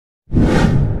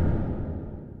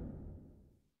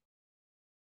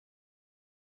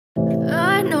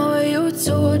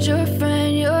told your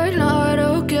friend you're not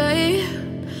okay,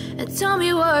 and tell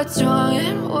me what's wrong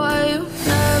and why you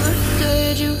never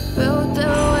said you felt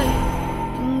that way.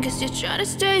 And guess you're trying to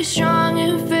stay strong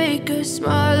and fake a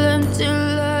smile until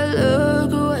I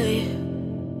look away.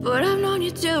 But I've known you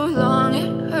too long,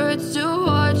 it hurts to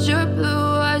watch your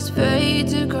blue eyes fade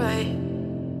to gray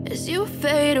as you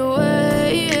fade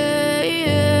away,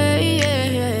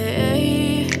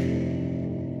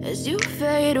 as you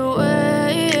fade away.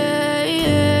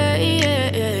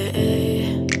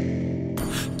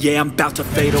 Yeah, I'm about to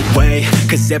fade away,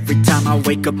 cause every time I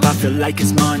wake up I feel like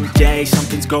it's Monday.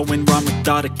 Something's going wrong with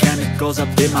all the chemicals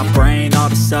up in my brain. All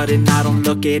of a sudden I don't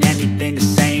look at anything the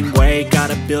same way.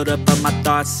 Got a buildup of my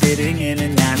thoughts sitting in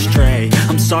an ashtray.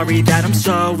 I'm sorry that I'm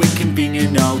so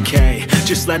inconvenient, okay.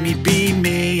 Just let me be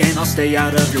me and I'll stay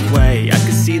out of your way. I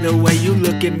can see the way you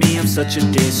look at me, I'm such a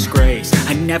disgrace.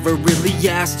 I never really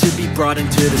asked to be brought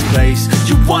into this place.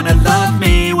 You wanna love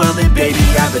me? Well then baby,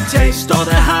 have a taste. All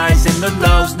the highs and the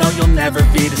lows, no, you'll never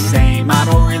be the same. I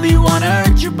don't really wanna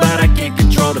hurt you, but I can't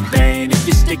control the pain. If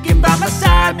you're sticking by my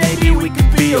side, maybe we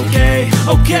could be okay.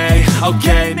 Okay,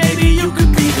 okay, maybe you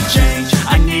could be the change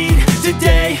I need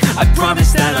today. I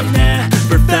promise that I've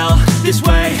never felt this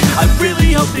way. I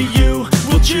really hope that you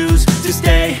will choose to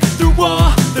stay through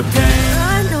all the pain.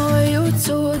 I know you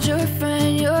told your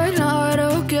friend you're not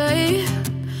okay,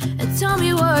 and tell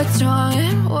me what's wrong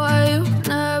and why you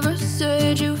never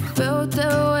said you felt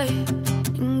that way.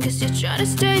 Guess you're trying to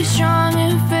stay strong and